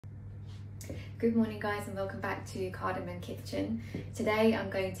Good morning guys and welcome back to Cardamon Kitchen. Today I'm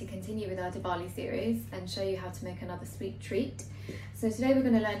going to continue with our Diwali series and show you how to make another sweet treat. So today we're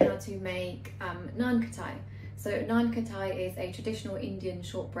going to learn how to make Nankhatai. So Nankhatai is a traditional Indian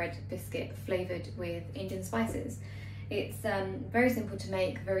shortbread biscuit flavoured with Indian spices. It's very simple to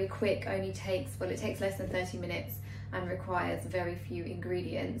make, very quick, it takes less than 30 minutes and requires very few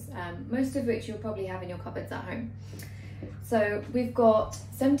ingredients, most of which you'll probably have in your cupboards at home. So we've got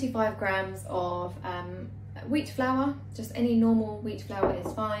 75 grams of wheat flour, just any normal wheat flour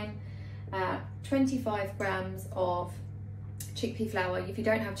is fine, 25 grams of chickpea flour. If you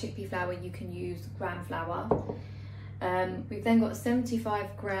don't have chickpea flour, you can use gram flour. We've then got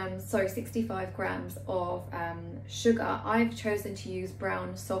 65 grams of sugar. I've chosen to use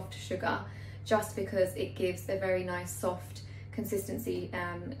brown soft sugar just because it gives a very nice soft consistency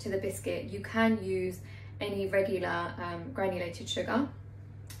to the biscuit. You can use any regular granulated sugar,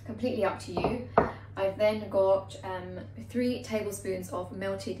 completely up to you. I've then got 3 tablespoons of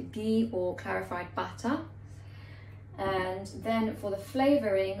melted ghee or clarified butter. And then for the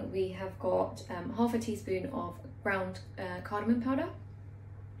flavouring, we have got half a teaspoon of ground cardamom powder.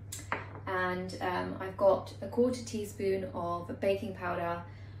 And I've got a 1/4 teaspoon of baking powder,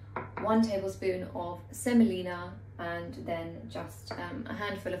 1 tablespoon of semolina, and then just a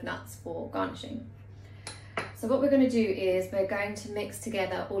handful of nuts for garnishing. So what we're going to do is we're going to mix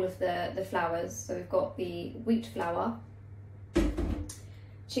together all of the flours. So we've got the wheat flour,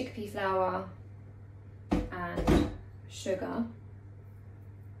 chickpea flour and sugar.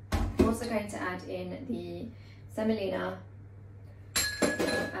 We're also going to add in the semolina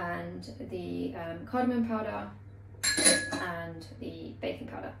and the cardamom powder and the baking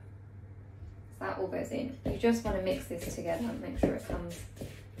powder. So that all goes in. You just want to mix this together and make sure it comes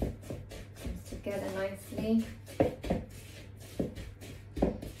together nicely.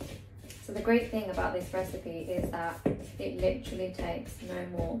 So the great thing about this recipe is that it literally takes no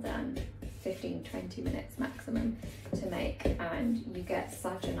more than 15-20 minutes maximum to make, and you get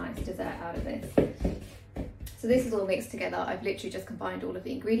such a nice dessert out of this. So this is all mixed together. I've literally just combined all of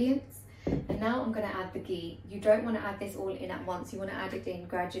the ingredients, and now I'm going to add the ghee. You don't want to add this all in at once. You want to add it in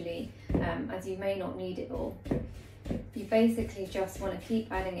gradually, as you may not need it all. You basically just want to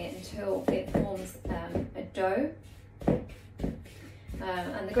keep adding it until it forms a dough.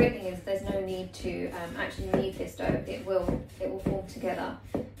 And the great thing is there's no need to actually knead this dough. It will form together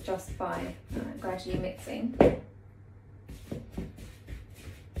just by gradually mixing.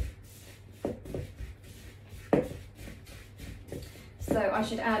 So I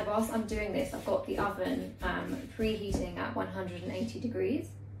should add, whilst I'm doing this, I've got the oven preheating at 180 degrees.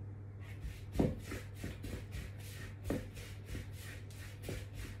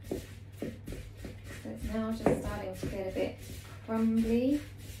 It's now just starting to get a bit crumbly.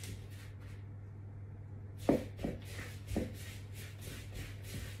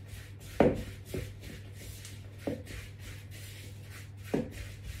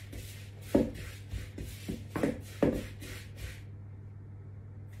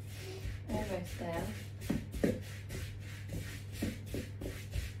 Almost there.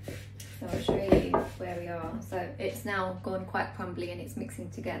 So I'll show you where we are. So it's now gone quite crumbly and it's mixing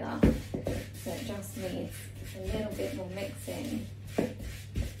together. So it just needs a little bit more mixing,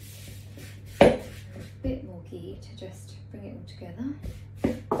 a bit more ghee to just bring it all together.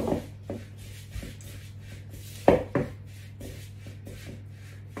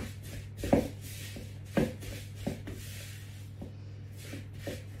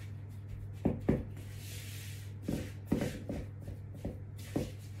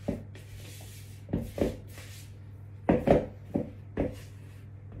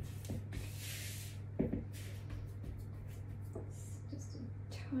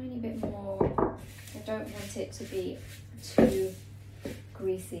 Tiny bit more. I don't want it to be too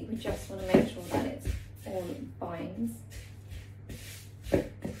greasy. We just want to make sure that it's all binds.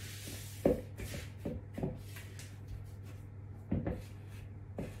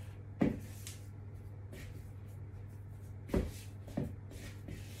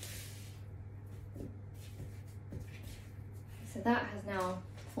 So that has now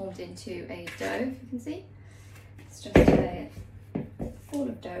formed into a dough, if you can see. It's just a ball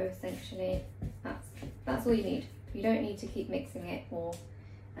of dough essentially. That's all you need. You don't need to keep mixing it or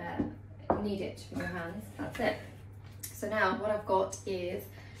knead it with your hands. That's it. So now what I've got is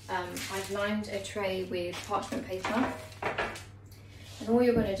I've lined a tray with parchment paper, and all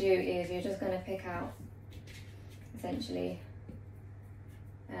you're going to do is you're just going to pick out essentially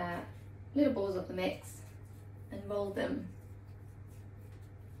little balls of the mix and mold them.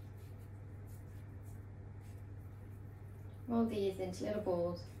 Roll these into little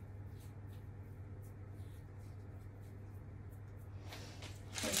balls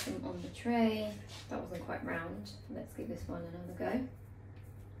place them on the tray. That wasn't quite round. Let's give this one another go.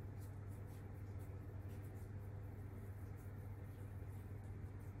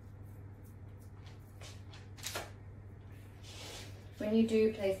 When you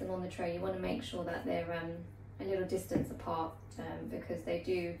do place them on the tray, you want to make sure that they're a little distance apart because they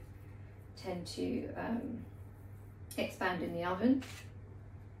do tend to expand in the oven.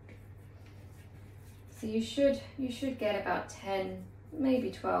 So you should get about 10,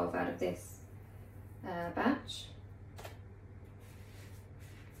 maybe 12 out of this batch.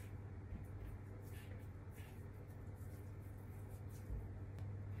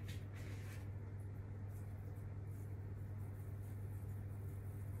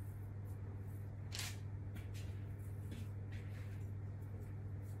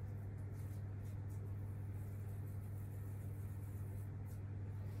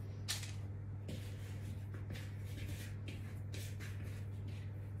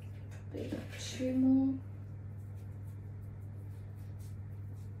 Probably got 2 more.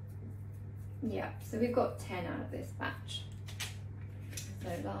 Yeah, so we've got 10 out of this batch. So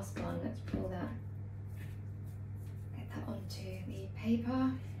last one, let's pull that, get that onto the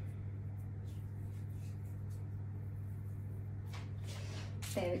paper.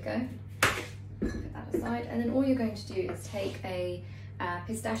 There we go. Put that aside, and then all you're going to do is take a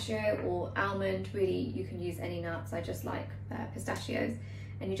pistachio or almond. Really, you can use any nuts. I just like pistachios.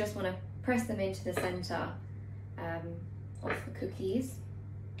 And you just want to press them into the center of the cookies,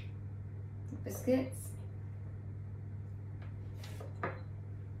 biscuits. There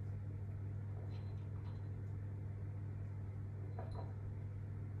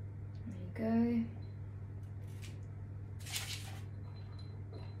you go.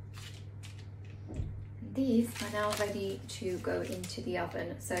 These are now ready to go into the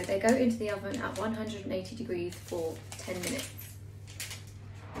oven. So they go into the oven at 180 degrees for 10 minutes.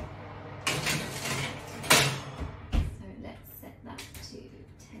 So let's set that to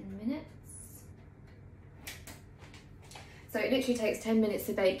 10 minutes. So it literally takes 10 minutes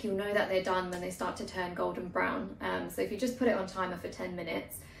to bake. You'll know that they're done when they start to turn golden brown. So if you just put it on timer for 10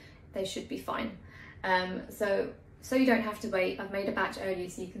 minutes, they should be fine. So you don't have to wait. I've made a batch earlier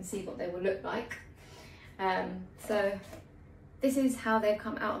so you can see what they will look like. So this is how they've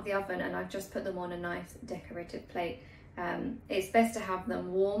come out of the oven, and I've just put them on a nice decorative plate. It's best to have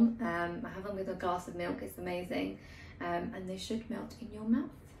them warm. I have them with a glass of milk. It's amazing, and they should melt in your mouth,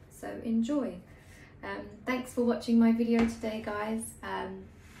 so enjoy. Thanks for watching my video today, guys.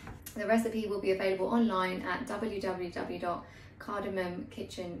 The recipe will be available online at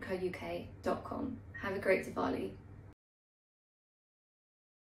www.cardamomkitchencouk.com. Have a great Diwali.